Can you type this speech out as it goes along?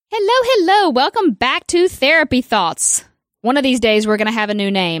Hello. Welcome back to Therapy Thoughts. One of these days, we're going to have a new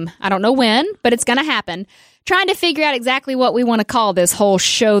name. I don't know when, but it's going to happen. Trying to figure out exactly what we want to call this whole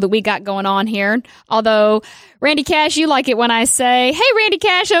show that we got going on here. Although, Randy Cash, you like it when I say, hey, Randy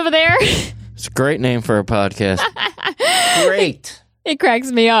Cash over there. It's a great name for a podcast. Great. It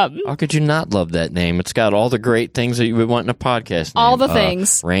cracks me up. How could you not love that name? It's got all the great things that you would want in a podcast name. All the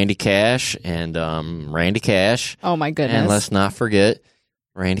things. Randy Cash and Randy Cash. Oh, my goodness. And let's not forget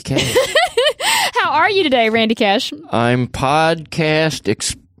Randy Cash. How are you today, Randy Cash? I'm podcast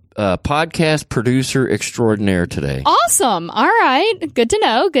producer extraordinaire today. Awesome. All right. Good to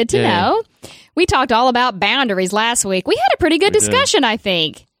know. We talked all about boundaries last week. We had a pretty good discussion, I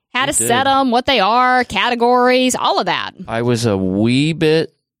think. How to set them, what they are, categories, all of that. I was a wee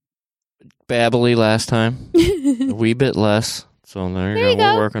bit babbly last time. A wee bit less. So there you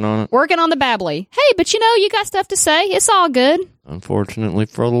go. We're working on it. Working on the babbly. Hey, but you got stuff to say. It's all good. Unfortunately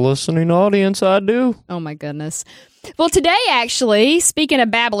for the listening audience, I do. Oh, my goodness. Well, today, actually, speaking of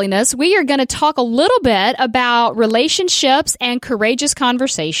babbliness, we are going to talk a little bit about relationships and courageous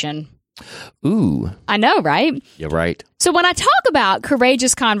conversation. Ooh. I know, right? You're right. So when I talk about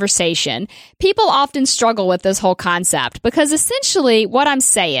courageous conversation, people often struggle with this whole concept because essentially what I'm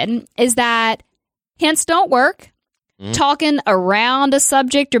saying is that hints don't work. Talking around a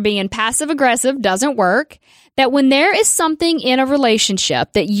subject or being passive-aggressive doesn't work. That when there is something in a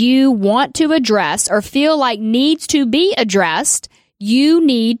relationship that you want to address or feel like needs to be addressed, you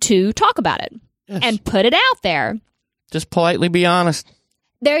need to talk about it and put it out there. Just politely be honest.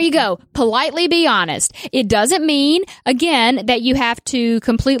 There you go. Politely be honest. It doesn't mean, again, that you have to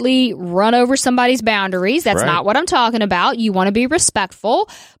completely run over somebody's boundaries. That's not what I'm talking about. You want to be respectful.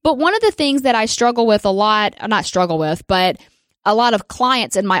 But one of the things that I struggle with a lot, not struggle with, but a lot of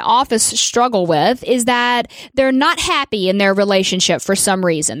clients in my office struggle with is that they're not happy in their relationship for some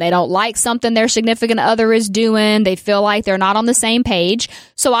reason. They don't like something their significant other is doing. They feel like they're not on the same page.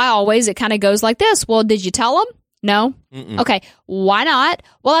 So it kind of goes like this. Well, did you tell them? No? Okay. Why not?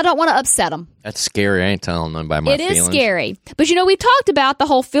 Well, I don't want to upset them. That's scary. I ain't telling them about my feelings. It is scary. But we talked about the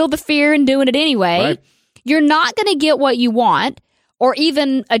whole feel the fear and doing it anyway. Right. You're not going to get what you want or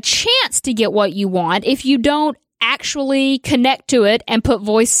even a chance to get what you want if you don't actually connect to it and put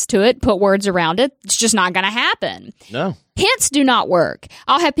voice to it, put words around it. It's just not going to happen. No. Hints do not work.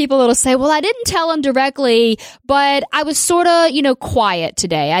 I'll have people that'll say, well, I didn't tell him directly, but I was sort of, quiet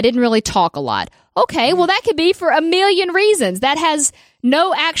today. I didn't really talk a lot. Okay, well, that could be for a million reasons. That has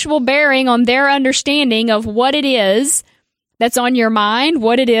no actual bearing on their understanding of what it is that's on your mind,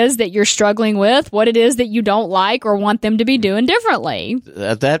 what it is that you're struggling with, what it is that you don't like or want them to be doing differently.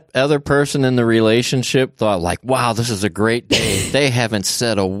 That other person in the relationship thought like, wow, this is a great day. They haven't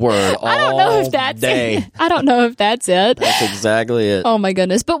said a word all day. I don't know if that's it. That's exactly it. Oh, my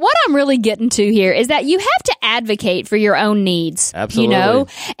goodness. But what I'm really getting to here is that you have to advocate for your own needs. Absolutely.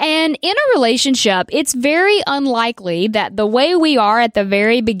 And in a relationship, it's very unlikely that the way we are at the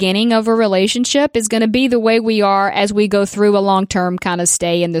very beginning of a relationship is going to be the way we are as we go through a long-term kind of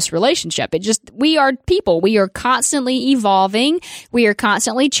stay in this relationship. We are people. We are constantly evolving. We are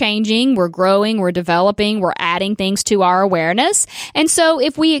constantly changing. We're growing. We're developing. We're adding things to our awareness. And so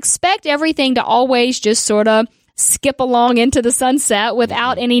if we expect everything to always just sort of skip along into the sunset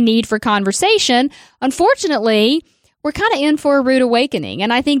without any need for conversation, unfortunately, we're kind of in for a rude awakening.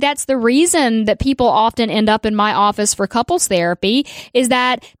 And I think that's the reason that people often end up in my office for couples therapy is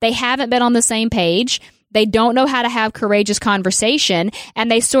that they haven't been on the same page. They don't know how to have courageous conversation,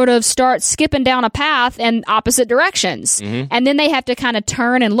 and they sort of start skipping down a path in opposite directions. And then they have to kind of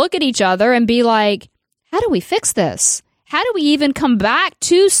turn and look at each other and be like, how do we fix this? How do we even come back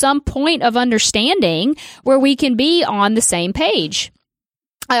to some point of understanding where we can be on the same page?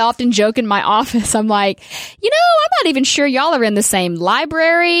 I often joke in my office, I'm like, I'm not even sure y'all are in the same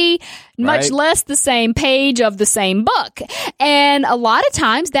library, much less the same page of the same book. And a lot of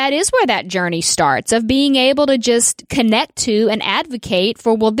times that is where that journey starts, of being able to just connect to and advocate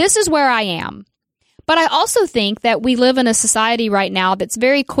for, well, this is where I am. But I also think that we live in a society right now that's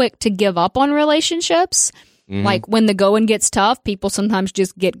very quick to give up on relationships. Like when the going gets tough, people sometimes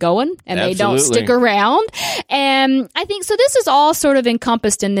just get going and they don't stick around. And I think, so this is all sort of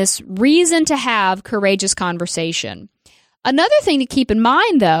encompassed in this reason to have courageous conversation. Another thing to keep in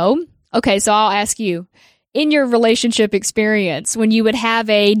mind though, okay, so I'll ask you, in your relationship experience, when you would have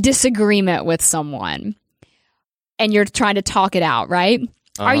a disagreement with someone and you're trying to talk it out, right?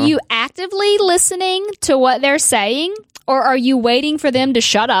 Are you actively listening to what they're saying, or are you waiting for them to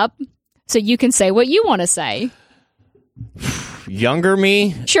shut up so you can say what you want to say? Younger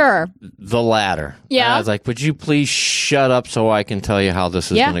me, Sure. the latter. Yeah. I was like, would you please shut up so I can tell you how this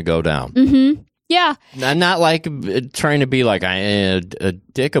is going to go down? Mm-hmm. Yeah. Not like trying to be like a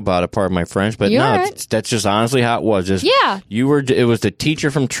dick about it, pardon my French, but You're no, right. that's just honestly how it was. Just, it was the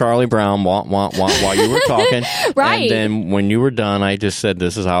teacher from Charlie Brown, while you were talking. Right. And then when you were done, I just said,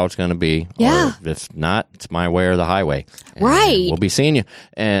 this is how it's going to be. Yeah. Or if not, it's my way or the highway. And right. we'll be seeing you.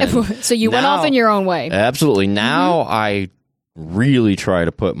 And so you went off in your own way. Absolutely. Now I really try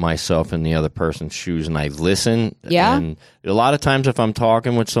to put myself in the other person's shoes and I listen. Yeah. And a lot of times if I'm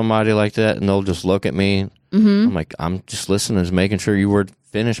talking with somebody like that and they'll just look at me, I'm like, I'm just listening, just making sure you were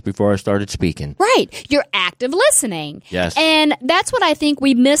finished before I started speaking. Right. You're active listening. Yes. And that's what I think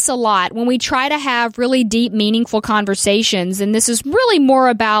we miss a lot when we try to have really deep, meaningful conversations. And this is really more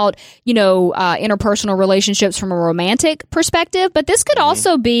about, interpersonal relationships from a romantic perspective. But this could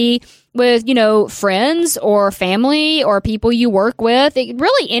also be with, friends or family or people you work with.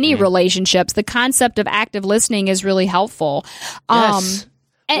 Really any relationships. The concept of active listening is really helpful. Yes.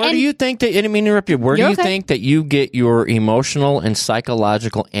 Where do you think that, I didn't mean to interrupt you, where do you think that you get your emotional and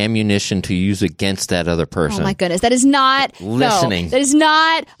psychological ammunition to use against that other person? Oh my goodness, that is not listening. No, that is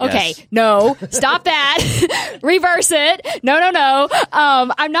not okay. Yes. No, stop that. Reverse it. No.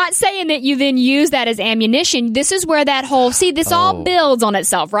 I'm not saying that you then use that as ammunition. This is where that whole all builds on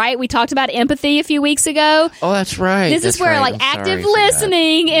itself, right? We talked about empathy a few weeks ago. Oh, that's right. This is where active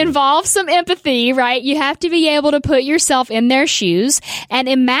listening involves some empathy, right? You have to be able to put yourself in their shoes and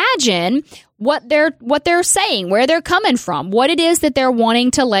imagine what they're saying, where they're coming from, what it is that they're wanting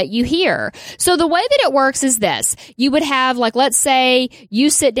to let you hear. So the way that it works is this. You would have, let's say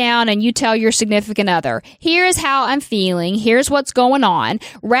you sit down and you tell your significant other, here's how I'm feeling, here's what's going on,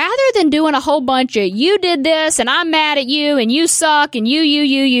 rather than doing a whole bunch of, you did this and I'm mad at you and you suck and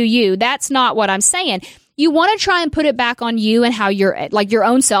you. That's not what I'm saying. You want to try and put it back on you and how you're, your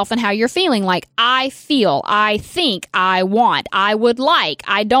own self and how you're feeling. Like, I feel, I think, I want, I would like,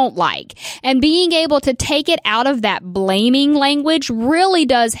 I don't like. And being able to take it out of that blaming language really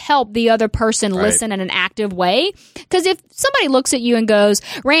does help the other person listen in an active way. Because if somebody looks at you and goes,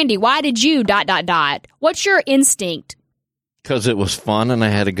 Randy, why did you ... What's your instinct? Because it was fun and I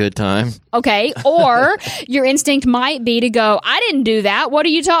had a good time. Okay. Or your instinct might be to go, I didn't do that. What are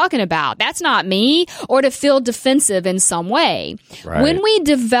you talking about? That's not me. Or to feel defensive in some way. Right. When we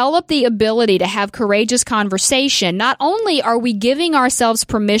develop the ability to have courageous conversation, not only are we giving ourselves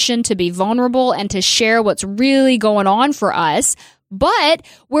permission to be vulnerable and to share what's really going on for us, but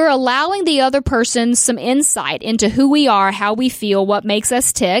we're allowing the other person some insight into who we are, how we feel, what makes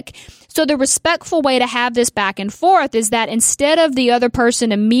us tick. So the respectful way to have this back and forth is that instead of the other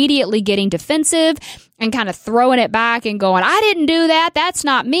person immediately getting defensive and kind of throwing it back and going, I didn't do that, that's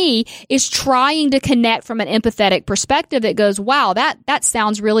not me, is trying to connect from an empathetic perspective that goes, wow, that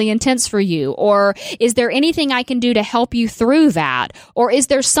sounds really intense for you. Or is there anything I can do to help you through that? Or is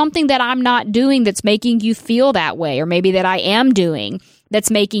there something that I'm not doing that's making you feel that way? Or maybe that I am doing that's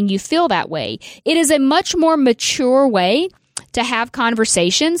making you feel that way? It is a much more mature way to have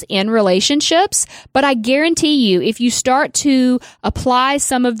conversations in relationships. But I guarantee you, if you start to apply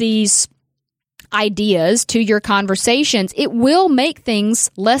some of these ideas to your conversations, it will make things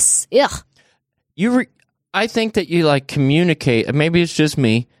less I think that you communicate, maybe it's just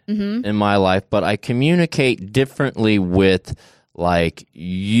me in my life, but I communicate differently with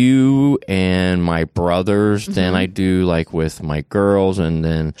you and my brothers than I do with my girls, and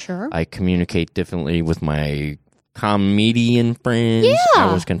then I communicate differently with my comedian friends. Yeah.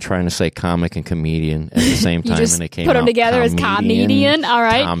 I was trying to say comic and comedian at the same time, and it came put them out together as comedian. All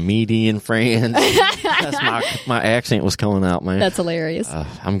right, comedian friends. That's my accent was coming out, man. That's hilarious.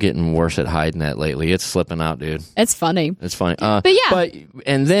 I'm getting worse at hiding that lately. It's slipping out, dude. It's funny. It's funny. But yeah.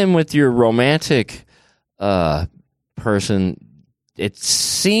 And then with your romantic person, it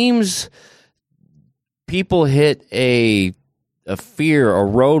seems people hit a fear, a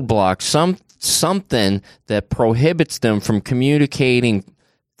roadblock, something that prohibits them from communicating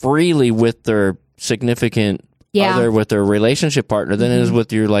freely with their significant other, with their relationship partner, than it is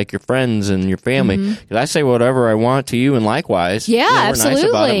with your your friends and your family. Because I say whatever I want to you, and likewise. Yeah, we're absolutely. nice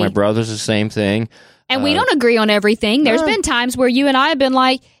about it. My brother's the same thing. And we don't agree on everything. There's been times where you and I have been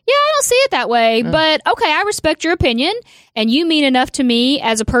like, yeah, I don't see it that way, but okay, I respect your opinion, and you mean enough to me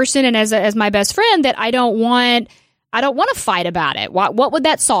as a person and as my best friend that I don't want to fight about it. What would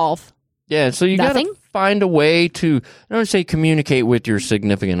that solve? Yeah, so you got to find a way to, I don't say communicate with your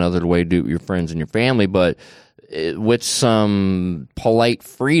significant other the way you do with your friends and your family, but with some polite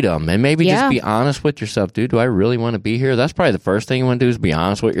freedom, and maybe just be honest with yourself. Dude, do I really want to be here? That's probably the first thing you want to do is be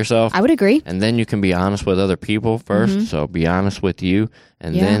honest with yourself. I would agree. And then you can be honest with other people first. So be honest with you,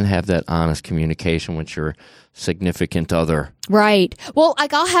 and then have that honest communication with your significant other. Right. Well,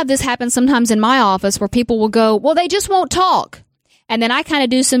 like I'll have this happen sometimes in my office where people will go, well, they just won't talk. And then I kind of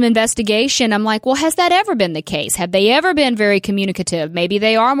do some investigation. I'm like, well, has that ever been the case? Have they ever been very communicative? Maybe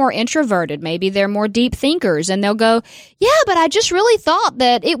they are more introverted. Maybe they're more deep thinkers. And they'll go, yeah, but I just really thought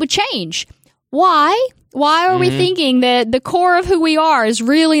that it would change. Why? Why are we thinking that the core of who we are is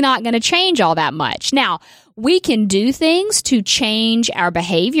really not going to change all that much? Now, we can do things to change our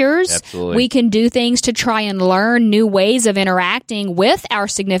behaviors. Absolutely. We can do things to try and learn new ways of interacting with our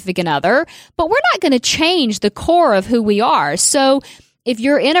significant other, but we're not going to change the core of who we are. So if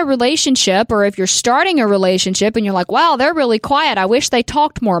you're in a relationship or if you're starting a relationship and you're like, wow, they're really quiet, I wish they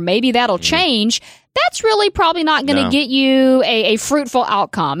talked more, maybe that'll change, that's really probably not going to get you a fruitful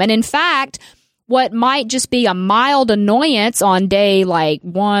outcome. And in fact, what might just be a mild annoyance on day like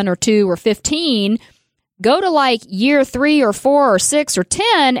 1 or 2 or 15, go to like year 3 or 4 or 6 or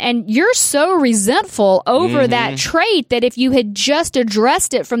 10, and you're so resentful over that trait that if you had just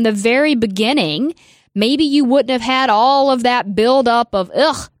addressed it from the very beginning, maybe you wouldn't have had all of that buildup of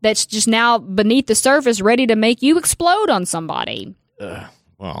that's just now beneath the surface ready to make you explode on somebody.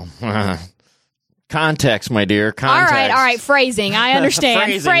 Context, my dear. Context. All right. Phrasing. I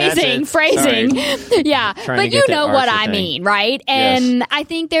understand. Phrasing. Yeah. But you know what I mean, right? And I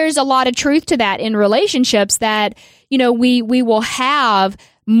think there's a lot of truth to that in relationships that, we will have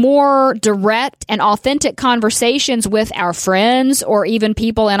more direct and authentic conversations with our friends or even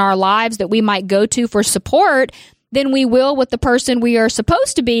people in our lives that we might go to for support than we will with the person we are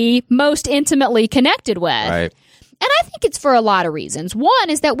supposed to be most intimately connected with. Right. And I think it's for a lot of reasons. One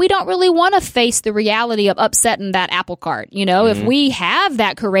is that we don't really want to face the reality of upsetting that apple cart. If we have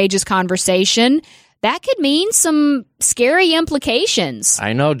that courageous conversation, that could mean some scary implications.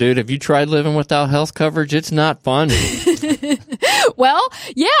 I know, dude. Have you tried living without health coverage? It's not fun. Well,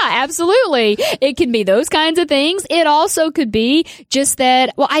 yeah, absolutely. It can be those kinds of things. It also could be just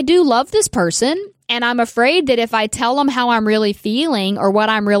that, well, I do love this person. And I'm afraid that if I tell them how I'm really feeling or what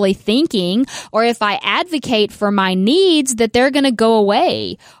I'm really thinking, or if I advocate for my needs, that they're going to go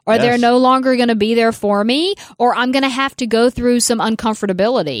away or they're no longer going to be there for me, or I'm going to have to go through some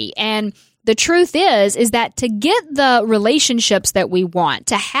uncomfortability. And the truth is that to get the relationships that we want,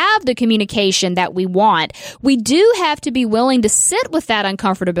 to have the communication that we want, we do have to be willing to sit with that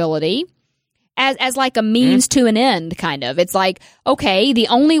uncomfortability as like a means to an end, kind of. It's like, okay, the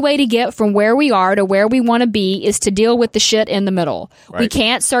only way to get from where we are to where we want to be is to deal with the shit in the middle. Right. We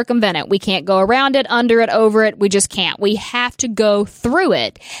can't circumvent it. We can't go around it, under it, over it. We just can't. We have to go through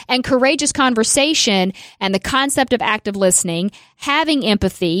it. And courageous conversation and the concept of active listening, having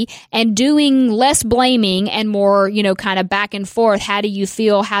empathy, and doing less blaming and more, kind of back and forth. How do you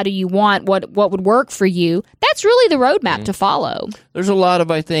feel? How do you want? What would work for you? That's really the roadmap to follow. There's a lot of,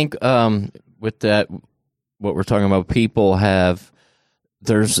 I think, with that, what we're talking about,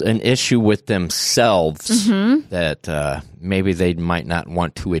 there's an issue with themselves that maybe they might not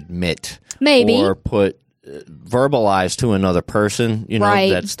want to admit. Maybe. Or verbalize to another person,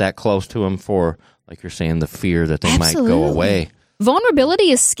 that's that close to them for, like you're saying, the fear that they might go away.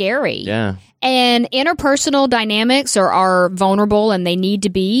 Vulnerability is scary. Yeah. And interpersonal dynamics are vulnerable, and they need to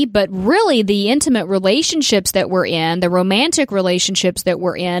be, but really the intimate relationships that we're in, the romantic relationships that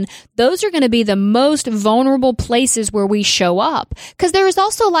we're in, those are going to be the most vulnerable places where we show up. Because there is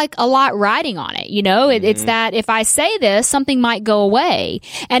also like a lot riding on it, It's that if I say this, something might go away.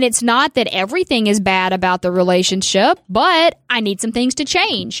 And it's not that everything is bad about the relationship, but I need some things to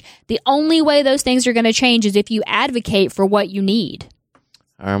change. The only way those things are going to change is if you advocate for what you need.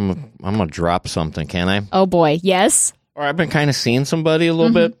 I'm gonna drop something, can I? Oh boy, yes. Or I've been kind of seeing somebody a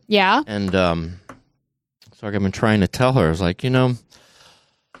little bit, yeah. And so I've been trying to tell her, I was like,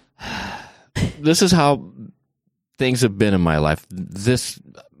 this is how things have been in my life.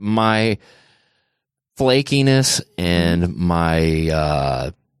 My flakiness and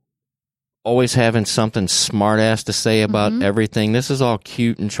my always having something smart ass to say about everything. This is all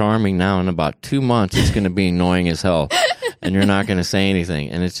cute and charming now. In about 2 months, it's going to be annoying as hell. And you're not going to say anything.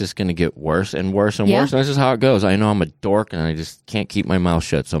 And it's just going to get worse and worse and worse. And that's just how it goes. I know I'm a dork, and I just can't keep my mouth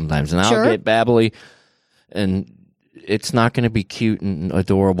shut sometimes. And I'll get babbly, and it's not going to be cute and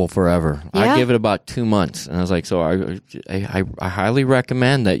adorable forever. I give it about 2 months. And I was like, so I highly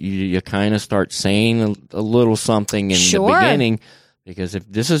recommend that you kind of start saying a little something in the beginning. Because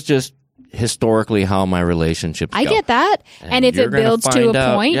if this is just historically how my relationships go. I get that. And if it builds to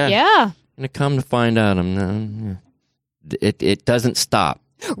a point, And come to find out, it doesn't stop.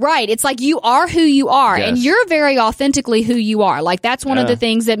 Right. It's like you are who you are, Yes. and you're very authentically who you are. Like, that's one of the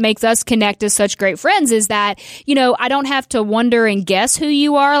things that makes us connect as such great friends is that, I don't have to wonder and guess who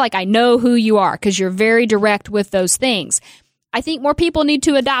you are. Like, I know who you are because you're very direct with those things. I think more people need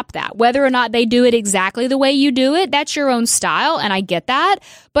to adopt that. Whether or not they do it exactly the way you do it, that's your own style, and I get that.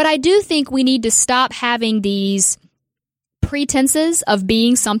 But I do think we need to stop having these pretenses of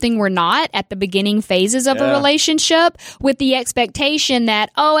being something we're not at the beginning phases of a relationship with the expectation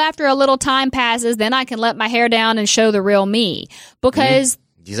that, after a little time passes, then I can let my hair down and show the real me. Because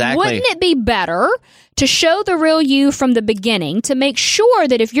wouldn't it be better to show the real you from the beginning, to make sure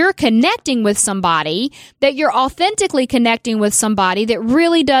that if you're connecting with somebody, that you're authentically connecting with somebody that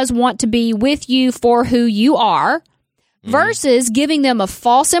really does want to be with you for who you are, versus giving them a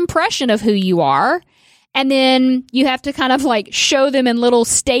false impression of who you are. And then you have to kind of like show them in little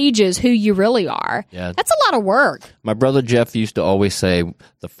stages who you really are. Yeah. That's a lot of work. My brother Jeff used to always say,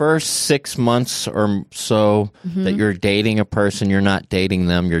 the first 6 months or so that you're dating a person, you're not dating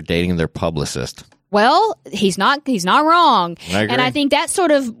them, you're dating their publicist. Well, he's not wrong. I agree. And I think that's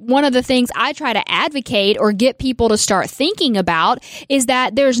sort of one of the things I try to advocate or get people to start thinking about is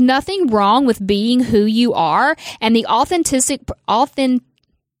that there's nothing wrong with being who you are, and the authentic.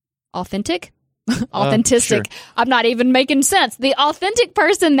 Sure. I'm not even making sense. The authentic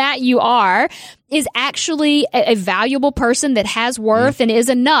person that you are is actually a valuable person that has worth and is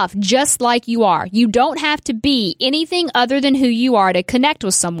enough, just like you are. You don't have to be anything other than who you are to connect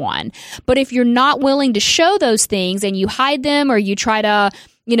with someone. But if you're not willing to show those things and you hide them, or you try to,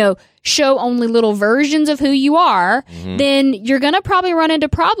 show only little versions of who you are, then you're going to probably run into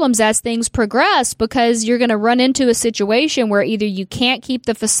problems as things progress, because you're going to run into a situation where either you can't keep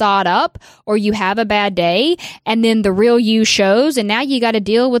the facade up or you have a bad day, and then the real you shows, and now you got to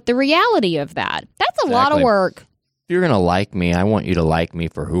deal with the reality of that. That's a lot of work. If you're going to like me, I want you to like me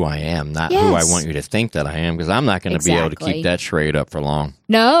for who I am, not who I want you to think that I am, because I'm not going to be able to keep that charade up for long.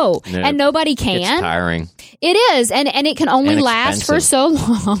 No, and nobody can. It's tiring. It is, and it can only last for so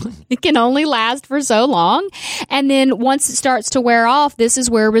long. It can only last for so long. And then once it starts to wear off, this is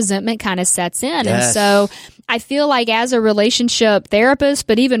where resentment kind of sets in. Yes. And so I feel like as a relationship therapist,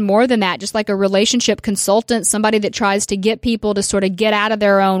 but even more than that, just like a relationship consultant, somebody that tries to get people to sort of get out of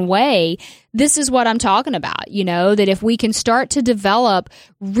their own way, this is what I'm talking about, that if we can start to develop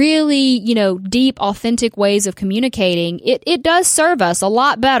really, deep, authentic ways of communicating, it does serve us a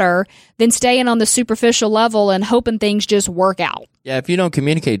lot better than staying on the superficial level and hoping things just work out. Yeah, if you don't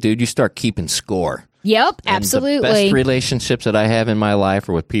communicate, dude, you start keeping score. Yep, And absolutely. the best relationships that I have in my life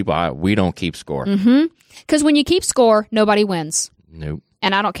are with people we don't keep score. Because when you keep score, nobody wins. Nope.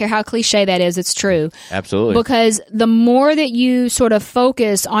 And I don't care how cliche that is, it's true. Absolutely. Because the more that you sort of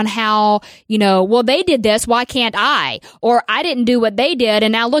focus on how, well, they did this, why can't I? Or I didn't do what they did,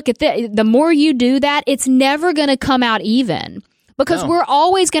 and now look at this. The more you do that, it's never going to come out even. Because we're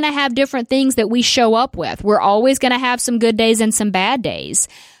always going to have different things that we show up with. We're always going to have some good days and some bad days.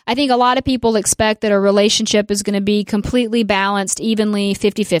 I think a lot of people expect that a relationship is going to be completely balanced, evenly,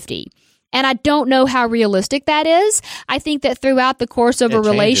 50-50. And I don't know how realistic that is. I think that throughout the course of a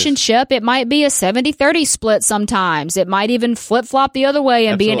relationship, it might be a 70-30 split sometimes. It might even flip-flop the other way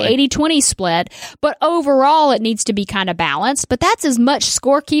and be an 80-20 split. But overall, it needs to be kind of balanced. But that's as much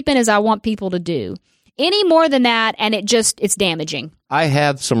scorekeeping as I want people to do. Any more than that, and it's damaging. I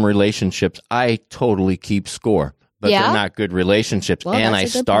have some relationships I totally keep score, but they're not good relationships. Well, and I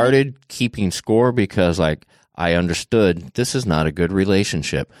started keeping score because I understood this is not a good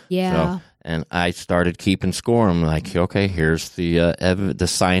relationship. Yeah. So, and I started keeping score. I'm like, okay, here's the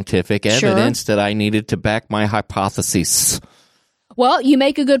scientific evidence that I needed to back my hypotheses. Well, you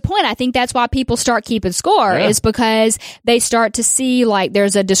make a good point. I think that's why people start keeping score is because they start to see like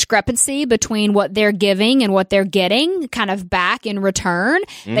there's a discrepancy between what they're giving and what they're getting kind of back in return.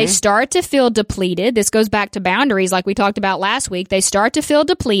 They start to feel depleted. This goes back to boundaries like we talked about last week. They start to feel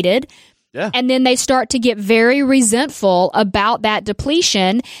depleted. Yeah. And then they start to get very resentful about that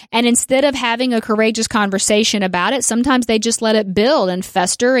depletion. And instead of having a courageous conversation about it, sometimes they just let it build and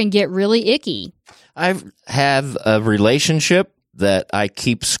fester and get really icky. I have a relationship that I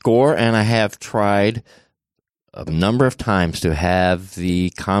keep score, and I have tried a number of times to have the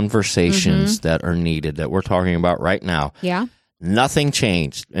conversations that are needed that we're talking about right now. Yeah. Nothing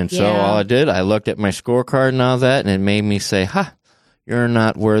changed. And so all I did, I looked at my scorecard and all that, and it made me say, you're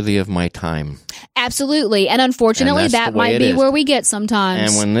not worthy of my time. Absolutely. And unfortunately, that might be where we get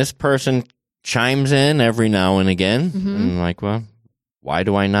sometimes. And when this person chimes in every now and again, I'm like, well, why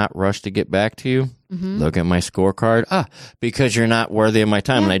do I not rush to get back to you? Look at my scorecard. Because you're not worthy of my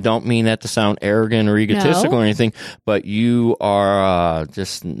time. Yeah. And I don't mean that to sound arrogant or egotistical or anything, but you are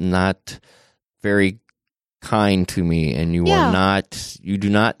just not very kind to me, and you do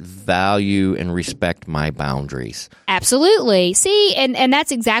not value and respect my boundaries. Absolutely. See, and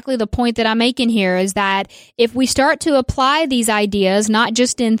that's exactly the point that I'm making here, is that if we start to apply these ideas, not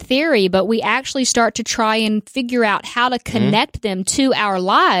just in theory, but we actually start to try and figure out how to connect them to our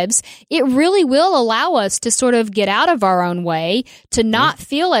lives, it really will allow us to sort of get out of our own way, to not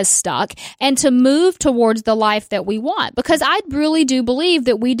feel as stuck, and to move towards the life that we want. Because I really do believe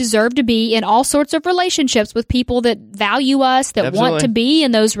that we deserve to be in all sorts of relationships with people that value us, that want to be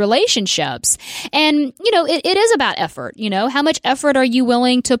in those relationships. And, it is about effort. How much effort are you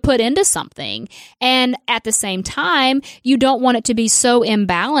willing to put into something? And at the same time, you don't want it to be so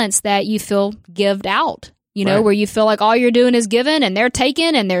imbalanced that you feel gived out, where you feel like all you're doing is giving and they're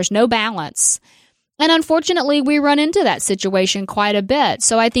taking and there's no balance. And unfortunately, we run into that situation quite a bit.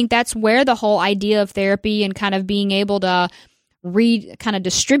 So I think that's where the whole idea of therapy and kind of being able to kind of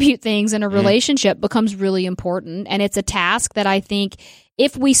distribute things in a relationship becomes really important. And it's a task that I think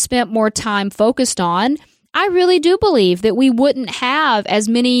if we spent more time focused on, I really do believe that we wouldn't have as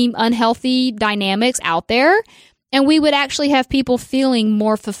many unhealthy dynamics out there, and we would actually have people feeling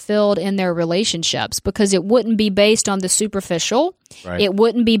more fulfilled in their relationships, because it wouldn't be based on the superficial. Right. It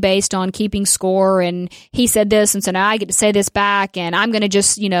wouldn't be based on keeping score and he said this and so now I get to say this back and I'm going to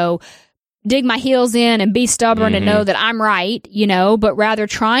just, dig my heels in and be stubborn and know that I'm right, but rather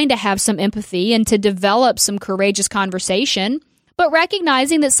trying to have some empathy and to develop some courageous conversation, but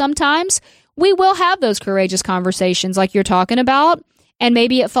recognizing that sometimes we will have those courageous conversations like you're talking about, and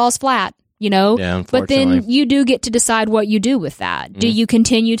maybe it falls flat, Yeah, but then you do get to decide what you do with that. Do you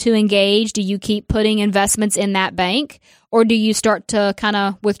continue to engage? Do you keep putting investments in that bank? Or do you start to kind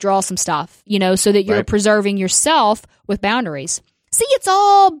of withdraw some stuff, so that you're preserving yourself with boundaries? See, it's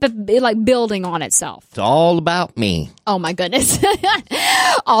all like building on itself. It's all about me. Oh, my goodness.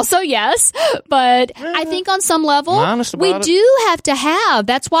 Also, yes. But I think on some level, we do have to have.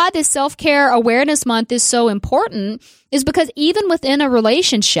 That's why this Self-Care Awareness Month is so important, is because even within a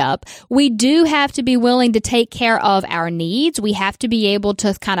relationship, we do have to be willing to take care of our needs. We have to be able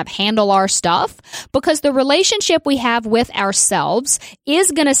to kind of handle our stuff, because the relationship we have with ourselves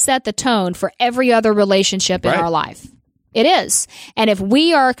is going to set the tone for every other relationship in our life. It is. And if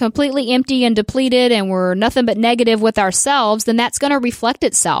we are completely empty and depleted and we're nothing but negative with ourselves, then that's going to reflect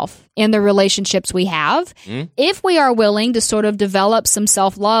itself in the relationships we have. If we are willing to sort of develop some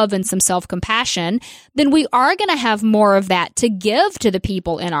self-love and some self-compassion, then we are going to have more of that to give to the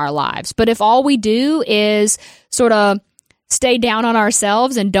people in our lives. But if all we do is sort of stay down on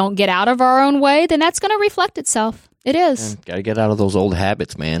ourselves and don't get out of our own way, then that's going to reflect itself. It is. Got to get out of those old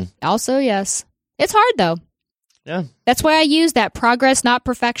habits, man. Also, yes. It's hard, though. Yeah. That's why I use that progress, not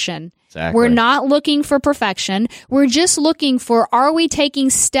perfection. Exactly. We're not looking for perfection. We're just looking for, are we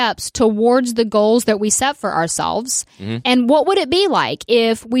taking steps towards the goals that we set for ourselves? And what would it be like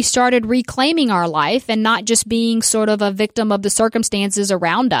if we started reclaiming our life and not just being sort of a victim of the circumstances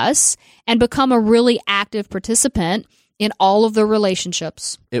around us, and become a really active participant in all of the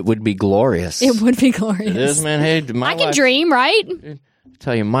relationships? It would be glorious. It would be glorious. It is, man. Hey, I can dream, right?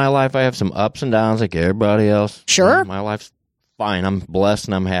 Tell you, my life, I have some ups and downs like everybody else. Sure. My life's fine. I'm blessed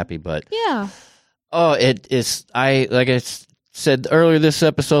and I'm happy, but yeah. It is. Like I said earlier this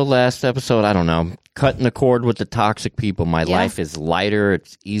episode, last episode, I don't know, cutting the cord with the toxic people. My life is lighter.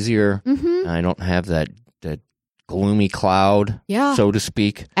 It's easier. I don't have that gloomy cloud, so to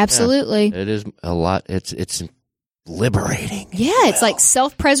speak. Absolutely. It is a lot. It's liberating. Yeah, it's like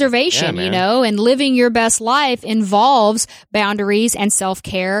self-preservation, and living your best life involves boundaries and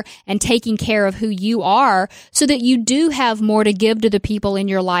self-care and taking care of who you are, so that you do have more to give to the people in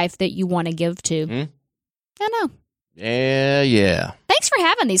your life that you want to give to. I know. Yeah. Thanks for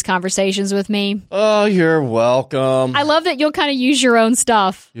having these conversations with me. Oh, you're welcome. I love that you'll kind of use your own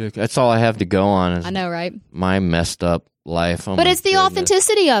stuff. That's all I have to go on. Is I know, right? My messed up life. But it's the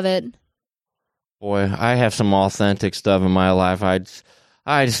authenticity of it. Boy, I have some authentic stuff in my life.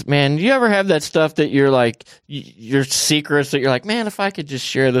 I just, man, you ever have that stuff that you're like, your secrets that you're like, man, if I could just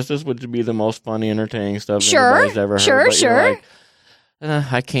share this would be the most funny, entertaining stuff anybody's ever heard. Sure.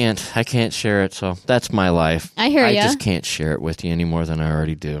 Like, I can't share it. So that's my life. I hear you. I just can't share it with you any more than I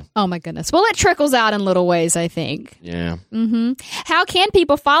already do. Oh my goodness. Well, it trickles out in little ways, I think. Yeah. How can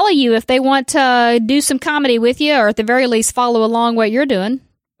people follow you if they want to do some comedy with you, or at the very least follow along what you're doing?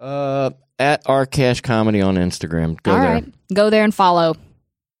 At RCash Comedy on Instagram. Go there. All right. Go there and follow.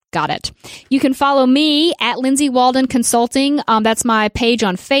 Got it. You can follow me at Lindsay Walden Consulting. That's my page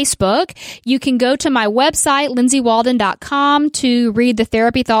on Facebook. You can go to my website, lindsaywalden.com, to read the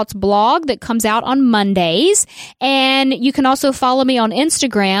Therapy Thoughts blog that comes out on Mondays. And you can also follow me on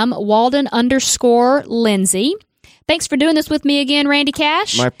Instagram, Walden_Lindsay. Thanks for doing this with me again, Randy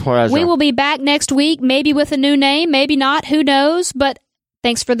Cash. My pleasure. We will be back next week, maybe with a new name, maybe not, who knows. But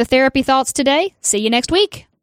thanks for the Therapy Thoughts today. See you next week.